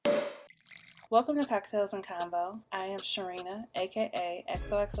Welcome to Cocktails and Convo. I am Sharina, aka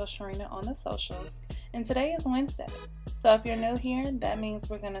XOXO Sharina on the socials, and today is Wednesday. So if you're new here, that means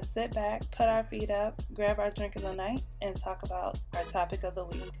we're going to sit back, put our feet up, grab our drink of the night, and talk about our topic of the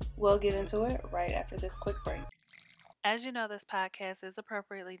week. We'll get into it right after this quick break. As you know, this podcast is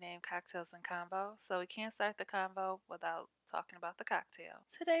appropriately named Cocktails and Convo, so we can't start the convo without talking about the cocktail.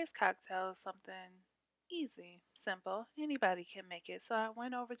 Today's cocktail is something easy, simple, anybody can make it. So I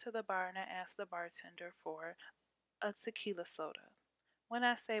went over to the bar and I asked the bartender for a tequila soda. When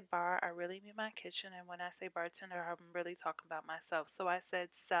I say bar, I really mean my kitchen, and when I say bartender, I'm really talking about myself. So I said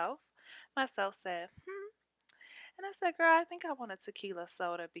self. Myself said, and I said, girl, I think I want a tequila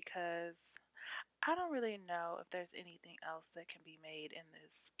soda because I don't really know if there's anything else that can be made in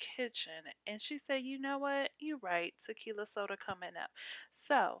this kitchen. And she said, you know what? You're right. Tequila soda coming up.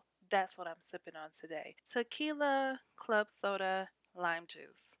 So that's what I'm sipping on today. Tequila, club soda, lime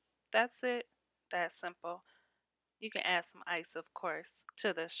juice. That's it. That's simple. You can add some ice, of course,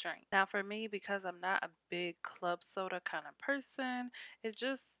 to this drink. Now, for me, because I'm not a big club soda kind of person, it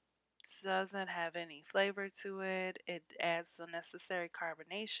just doesn't have any flavor to it. It adds the necessary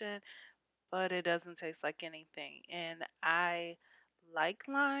carbonation, but it doesn't taste like anything. And I like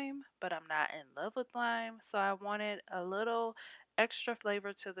lime, but I'm not in love with lime. So I wanted a little extra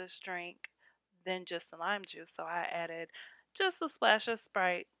flavor to this drink than just the lime juice. So I added just a splash of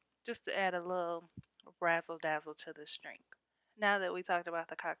Sprite just to add a little razzle dazzle to this drink. Now that we talked about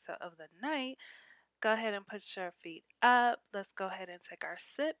the cocktail of the night, go ahead and put your feet up. Let's go ahead and take our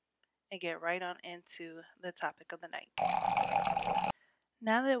sip and get right on into the topic of the night.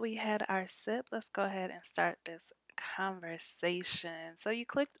 Now that we had our sip, let's go ahead and start this conversation. So, you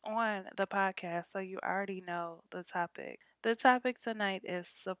clicked on the podcast, so you already know the topic. The topic tonight is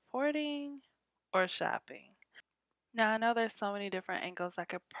supporting or shopping. Now, I know there's so many different angles I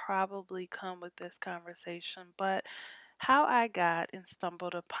could probably come with this conversation, but how I got and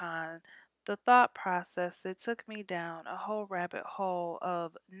stumbled upon the thought process, it took me down a whole rabbit hole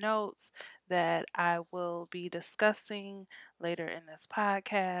of notes that I will be discussing later in this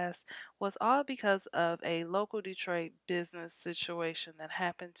podcast, was all because of a local Detroit business situation that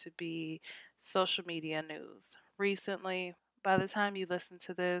happened to be social media news recently. By the time you listen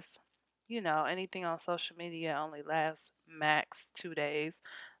to this, anything on social media only lasts max 2 days,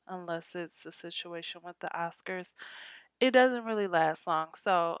 unless it's a situation with the Oscars. It doesn't really last long.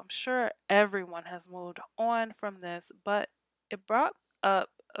 So I'm sure everyone has moved on from this, but it brought up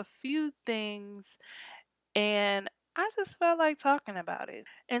a few things and I just felt like talking about it.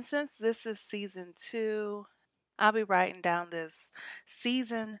 And since this is season 2, I'll be writing down this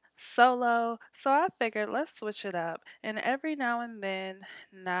season solo. So I figured let's switch it up. And every now and then,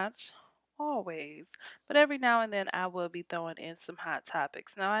 not always, but every now and then I will be throwing in some hot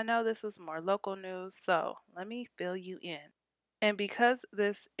topics. Now I know this is more local news, so let me fill you in. And because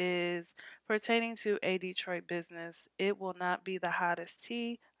this is pertaining to a Detroit business, it will not be the hottest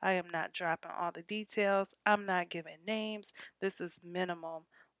tea. I am not dropping all the details. I'm not giving names. This is minimum,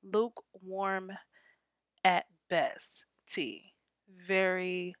 lukewarm at best tea.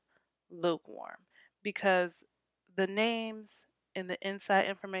 Very lukewarm because the names and the inside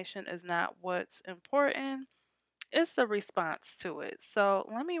information is not what's important. It's the response to it. So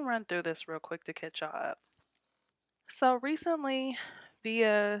let me run through this real quick to catch y'all up. So recently,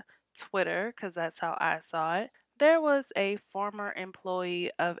 via Twitter, because that's how I saw it, there was a former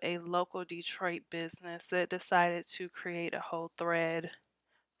employee of a local Detroit business that decided to create a whole thread.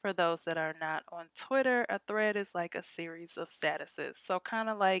 For those that are not on Twitter, a thread is like a series of statuses. So, kind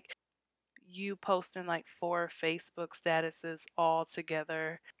of like you posting like 4 Facebook statuses all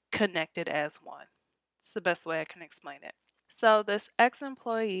together, connected as one. It's the best way I can explain it. So, this ex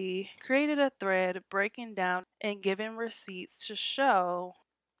employee created a thread breaking down and giving receipts to show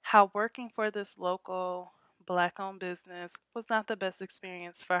how working for this local Black owned business was not the best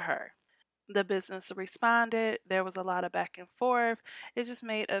experience for her. The business responded. There was a lot of back and forth. It just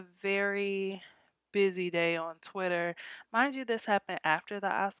made a very busy day on Twitter. Mind you, this happened after the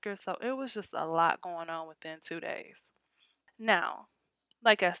Oscars, so it was just a lot going on within 2 days. Now,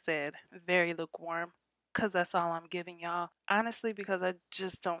 like I said, very lukewarm because that's all I'm giving y'all. Honestly, because I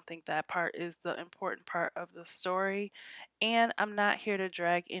just don't think that part is the important part of the story. And I'm not here to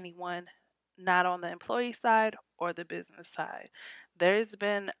drag anyone, not on the employee side or the business side. There's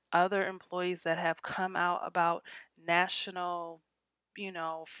been other employees that have come out about national,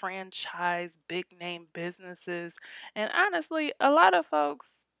 franchise, big name businesses. And honestly, a lot of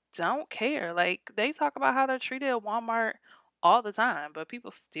folks don't care. Like, they talk about how they're treated at Walmart all the time, but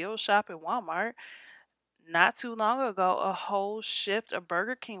people still shop at Walmart. Not too long ago, a whole shift of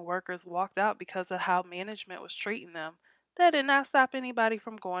Burger King workers walked out because of how management was treating them. That did not stop anybody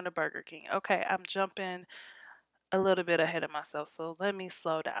from going to Burger King. Okay, I'm jumping a little bit ahead of myself, so let me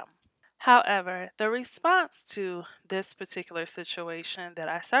slow down. However, the response to this particular situation that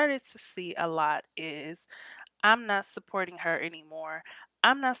I started to see a lot is I'm not supporting her anymore.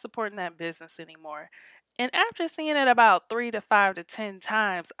 I'm not supporting that business anymore. And after seeing it about 3 to 5 to 10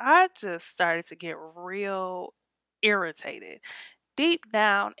 times, I just started to get real irritated. Deep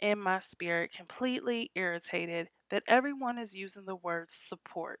down in my spirit, completely irritated that everyone is using the word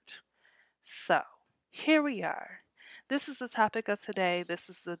support. So, here we are. This is the topic of today. This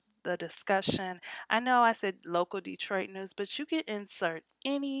is the discussion. I know I said local Detroit news, but you can insert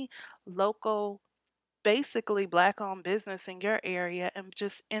any local, basically black owned business in your area and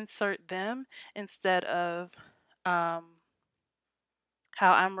just insert them instead of um,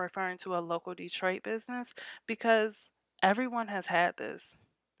 how I'm referring to a local Detroit business because everyone has had this.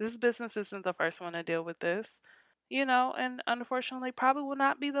 This business isn't the first one to deal with this, and unfortunately, probably will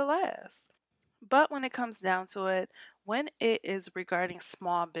not be the last. But when it comes down to it, when it is regarding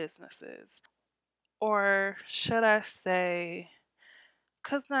small businesses, or should I say,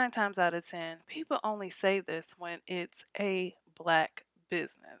 because 9 times out of 10, people only say this when it's a black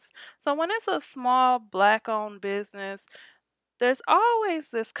business. So when it's a small black owned business, there's always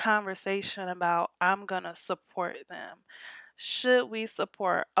this conversation about, I'm going to support them. Should we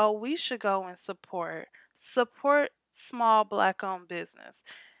support? Oh, we should go and support small black owned business.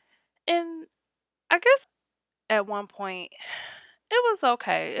 And I guess at one point, it was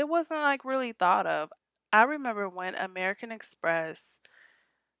okay. It wasn't like really thought of. I remember when American Express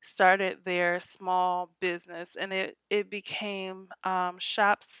started their small business and it became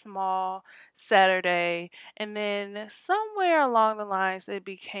Shop Small Saturday. And then somewhere along the lines, it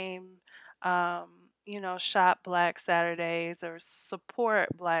became, Shop Black Saturdays or Support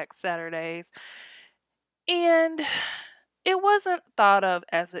Black Saturdays. And it wasn't thought of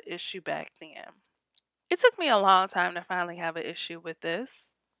as an issue back then. It took me a long time to finally have an issue with this.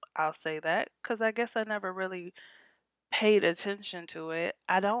 I'll say that because I guess I never really paid attention to it.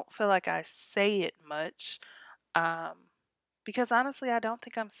 I don't feel like I say it much um, because honestly, I don't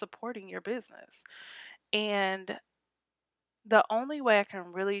think I'm supporting your business. And the only way I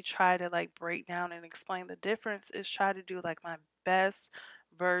can really try to like break down and explain the difference is try to do like my best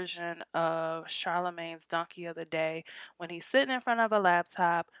version of Charlemagne's Donkey of the Day when he's sitting in front of a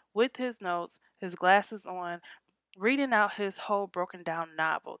laptop with his notes, his glasses on, reading out his whole broken down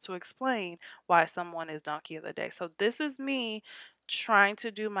novel to explain why someone is Donkey of the Day. So, this is me trying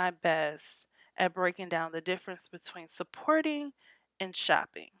to do my best at breaking down the difference between supporting and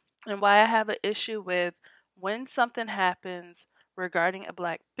shopping. And why I have an issue with when something happens regarding a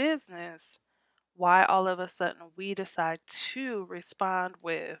black business, why all of a sudden we decide to respond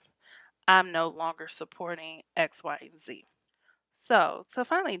with, I'm no longer supporting X, Y, and Z. So, to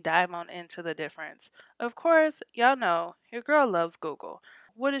finally dive on into the difference, of course, y'all know your girl loves Google.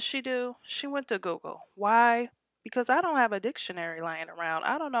 What did she do? She went to Google. Why? Because I don't have a dictionary lying around.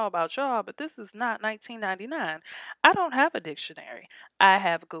 I don't know about y'all, but this is not 1999. I don't have a dictionary. I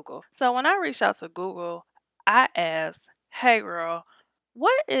have Google. So, when I reached out to Google, I asked, hey girl,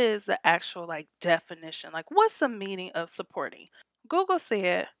 what is the actual definition? Like, what's the meaning of supporting? Google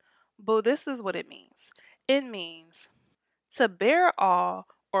said, boo, this is what it means. It means to bear all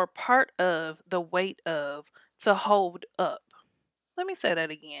or part of the weight of, to hold up. Let me say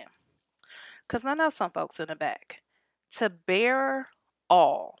that again, because I know some folks in the back. To bear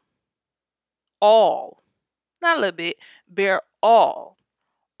all, not a little bit, bear all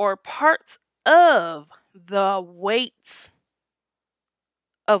or parts of the weight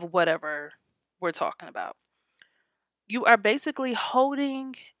of whatever we're talking about. You are basically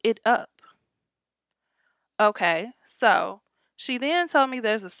holding it up. Okay, so she then told me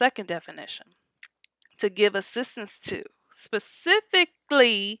there's a second definition: to give assistance to,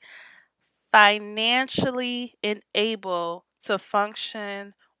 specifically financially enable to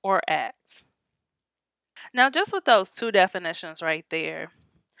function or act. Now, just with those two definitions right there,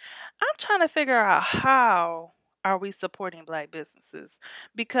 I'm trying to figure out how are we supporting black businesses,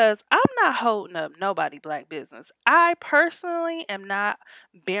 because I'm not holding up nobody black business. I personally am not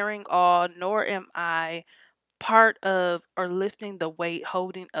bearing all, nor am I part of or lifting the weight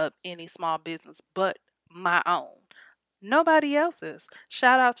holding up any small business but my own. Nobody else's.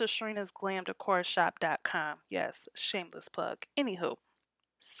 Shout out to Sharina's Glam Decor Shop.com. Yes, shameless plug. Anywho,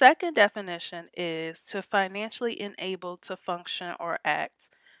 second definition is to financially enable to function or act,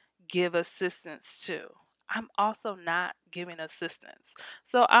 give assistance to. I'm also not giving assistance.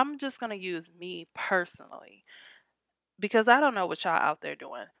 So I'm just going to use me personally because I don't know what y'all out there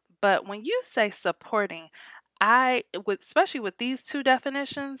doing. But when you say supporting, especially with these two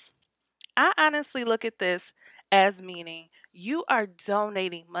definitions, I honestly look at this as meaning you are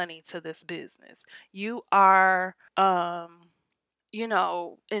donating money to this business. You are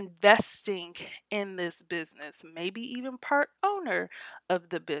investing in this business, maybe even part owner of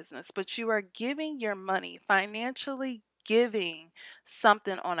the business, but you are giving your money, financially giving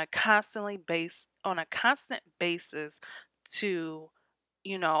something on a constant basis to,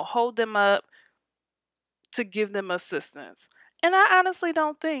 hold them up, to give them assistance. And I honestly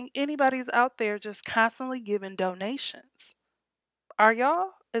don't think anybody's out there just constantly giving donations. Are y'all?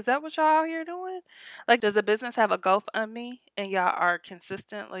 Is that what y'all out here doing? Like, does a business have a GoFundMe and y'all are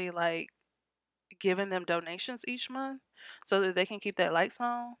consistently like giving them donations each month so that they can keep their lights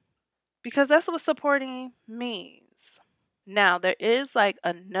on? Because that's what supporting means. Now, there is like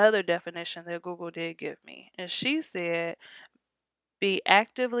another definition that Google did give me, and she said be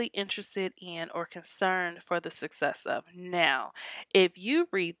actively interested in or concerned for the success of. Now, if you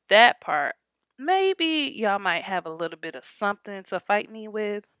read that part, maybe y'all might have a little bit of something to fight me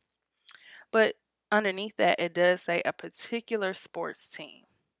with, but underneath that, it does say a particular sports team.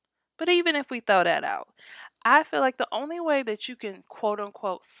 But even if we throw that out, I feel like the only way that you can quote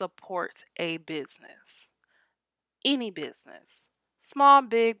unquote support a business, any business, small,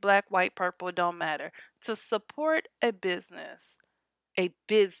 big, black, white, purple, it don't matter, to support a business, a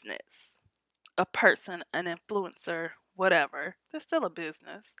person, an influencer, whatever, they're still a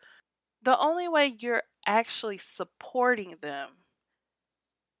business. The only way you're actually supporting them,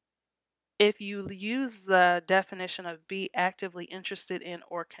 if you use the definition of be actively interested in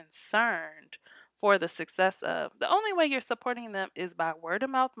or concerned for the success of, the only way you're supporting them is by word of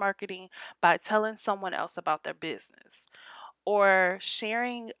mouth marketing, by telling someone else about their business, or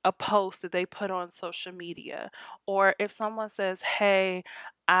sharing a post that they put on social media, or if someone says, hey,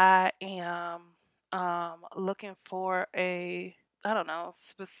 I am looking for a, I don't know,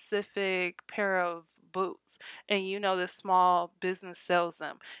 specific pair of boots, and this small business sells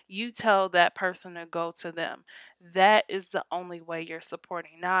them, you tell that person to go to them. That is the only way you're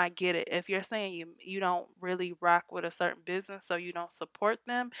supporting. Now I get it. If you're saying you don't really rock with a certain business, so you don't support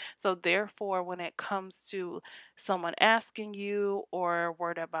them, so therefore when it comes to someone asking you or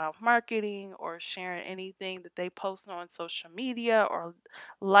word of mouth marketing or sharing anything that they post on social media or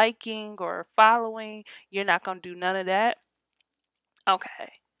liking or following, you're not going to do none of that.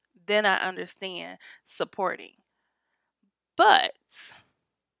 Okay, then I understand supporting. But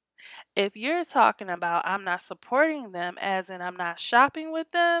if you're talking about I'm not supporting them, as in I'm not shopping with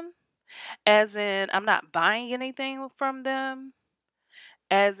them, as in I'm not buying anything from them,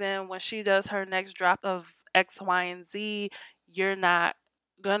 as in when she does her next drop of X, Y, and Z, you're not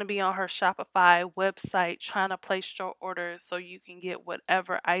going to be on her Shopify website trying to place your order so you can get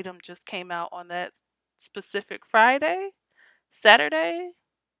whatever item just came out on that specific Friday, Saturday,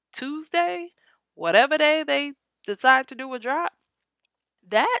 Tuesday, whatever day they decide to do a drop.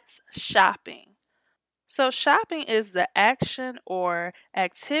 That's shopping. So, shopping is the action or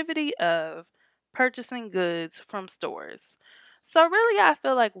activity of purchasing goods from stores. So, really, I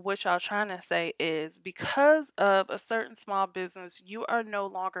feel like what y'all trying to say is because of a certain small business, you are no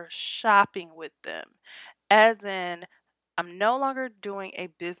longer shopping with them. As in, I'm no longer doing a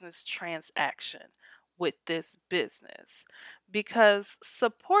business transaction with this business because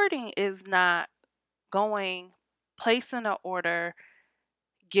supporting is not going, placing an order,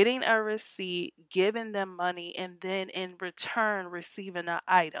 getting a receipt, giving them money, and then in return receiving an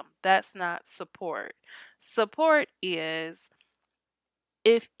item. That's not support. Support is,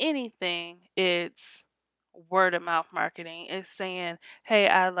 if anything, it's word of mouth marketing. It's saying, hey,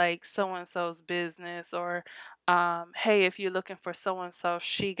 I like so and so's business, or hey, if you're looking for so and so,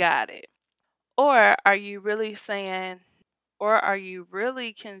 she got it. Or are you really saying, or are you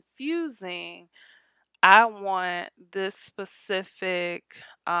really confusing? I want this specific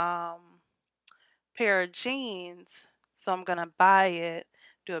pair of jeans, so I'm going to buy it,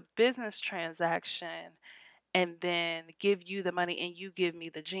 do a business transaction, and then give you the money and you give me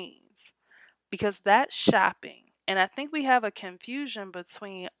the jeans. Because that's shopping. And I think we have a confusion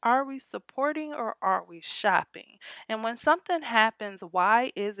between are we supporting or are we shopping? And when something happens,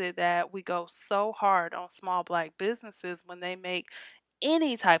 why is it that we go so hard on small black businesses when they make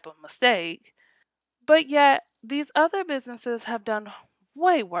any type of mistake? But yet, these other businesses have done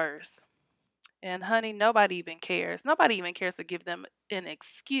way worse. And honey, nobody even cares. Nobody even cares to give them an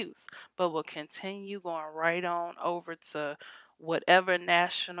excuse, but will continue going right on over to whatever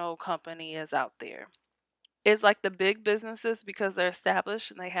national company is out there. It's like the big businesses, because they're established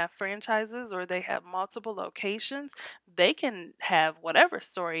and they have franchises or they have multiple locations, they can have whatever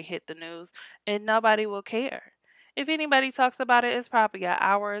story hit the news and nobody will care. If anybody talks about it, it's probably an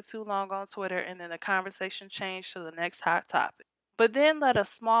hour or two long on Twitter and then the conversation changed to the next hot topic. But then let a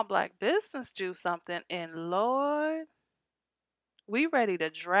small black business do something and Lord, we ready to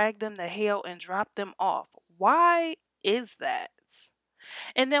drag them to hell and drop them off. Why is that?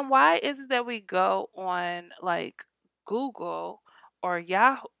 And then why is it that we go on like Google or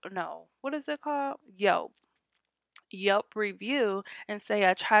Yahoo? No, what is it called? Yelp review and say,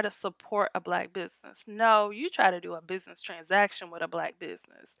 I try to support a black business. No, you try to do a business transaction with a black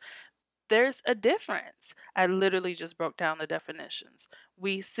business. There's a difference. I literally just broke down the definitions.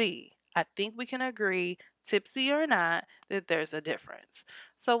 We see, I think we can agree, tipsy or not, that there's a difference.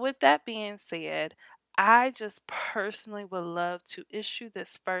 So, with that being said, I just personally would love to issue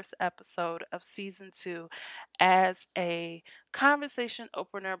this first episode of season 2 as a conversation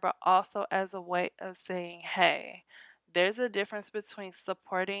opener, but also as a way of saying, hey, there's a difference between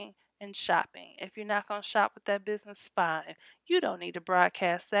supporting and shopping. If you're not going to shop with that business, fine. You don't need to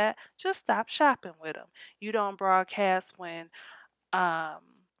broadcast that. Just stop shopping with them. You don't broadcast um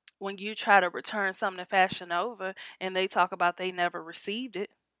when you try to return something to Fashion Nova and they talk about they never received it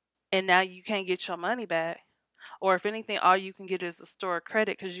and now you can't get your money back. Or if anything, all you can get is a store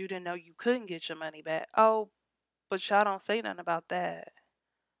credit because you didn't know you couldn't get your money back. Oh, but y'all don't say nothing about that.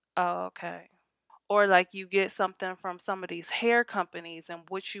 Oh, okay. Or like you get something from some of these hair companies and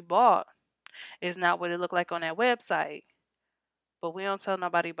what you bought is not what it looked like on that website. But we don't tell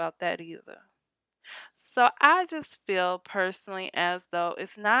nobody about that either. So I just feel personally as though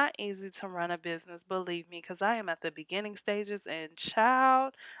it's not easy to run a business, believe me, because I am at the beginning stages and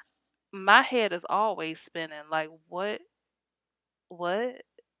child, my head is always spinning. Like, what? What?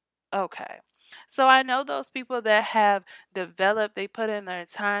 Okay. So I know those people that have developed, they put in their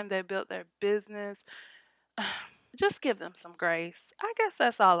time, they built their business. Just give them some grace. I guess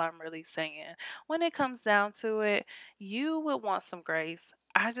that's all I'm really saying. When it comes down to it, you would want some grace.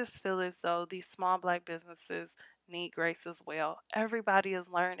 I just feel as though these small black businesses need grace as well. Everybody is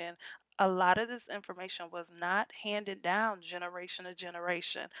learning. A lot of this information was not handed down generation to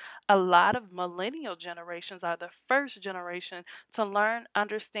generation. A lot of millennial generations are the first generation to learn,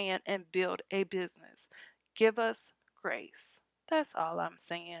 understand, and build a business. Give us grace. That's all I'm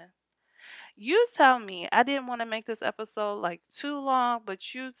saying. You tell me. I didn't want to make this episode like too long,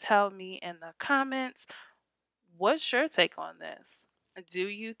 but you tell me in the comments, what's your take on this? Do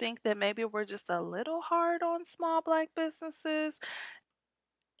you think that maybe we're just a little hard on small black businesses?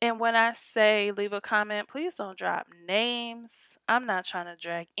 And when I say leave a comment, please don't drop names. I'm not trying to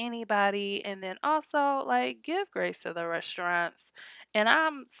drag anybody. And then also, like, give grace to the restaurants. And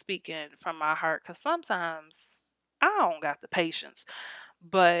I'm speaking from my heart because sometimes I don't got the patience.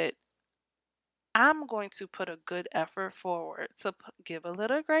 But I'm going to put a good effort forward to give a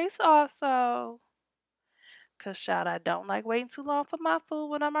little grace also. Because, child, I don't like waiting too long for my food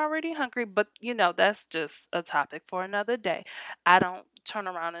when I'm already hungry. But, that's just a topic for another day. I don't turn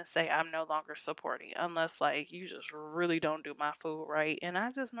around and say I'm no longer supporting unless, like, you just really don't do my food right. And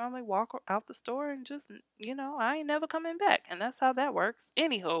I just normally walk out the store and just, I ain't never coming back. And that's how that works.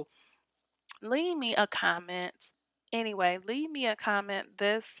 Anywho, leave me a comment. Anyway, leave me a comment.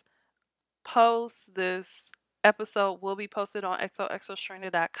 This episode will be posted on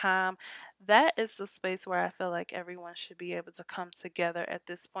xoxoshrina.com. That is the space where I feel like everyone should be able to come together at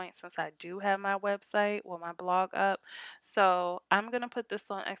this point since I do have my website or my blog up. So I'm going to put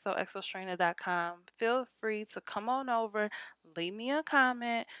this on xoxoshrina.com. Feel free to come on over, leave me a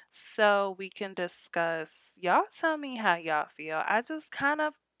comment so we can discuss. Y'all tell me how y'all feel. I just kind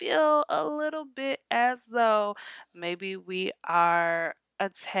of feel a little bit as though maybe we are a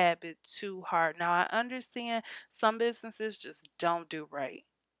tad bit too hard. Now, I understand some businesses just don't do right.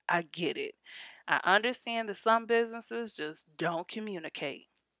 I get it. I understand that some businesses just don't communicate.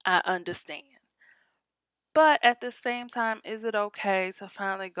 I understand. But at the same time, is it okay to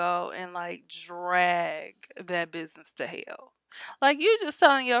finally go and like drag that business to hell? Like you just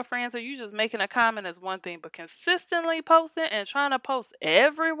telling your friends or you just making a comment is one thing, but consistently posting and trying to post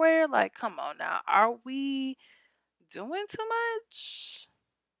everywhere, like, come on now. Are we doing too much?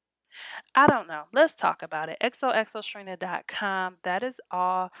 I don't know. Let's talk about it. xoxoshrina.com. That is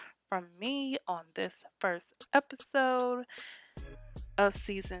all from me on this first episode of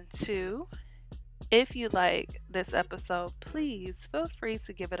season 2. If you like this episode, please feel free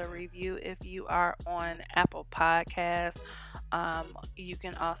to give it a review if you are on Apple Podcasts. You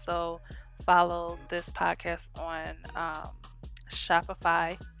can also follow this podcast on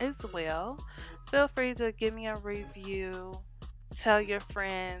Shopify as well. Feel free to give me a review, tell your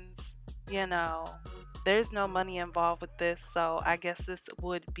friends, there's no money involved with this, so I guess this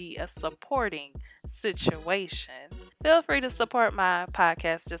would be a supporting situation. Feel free to support my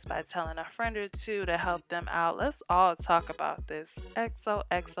podcast just by telling a friend or two to help them out. Let's all talk about this.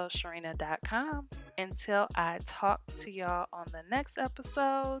 xoxosharina.com. Until I talk to y'all on the next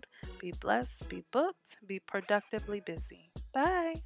episode, be blessed, be booked, be productively busy. Bye.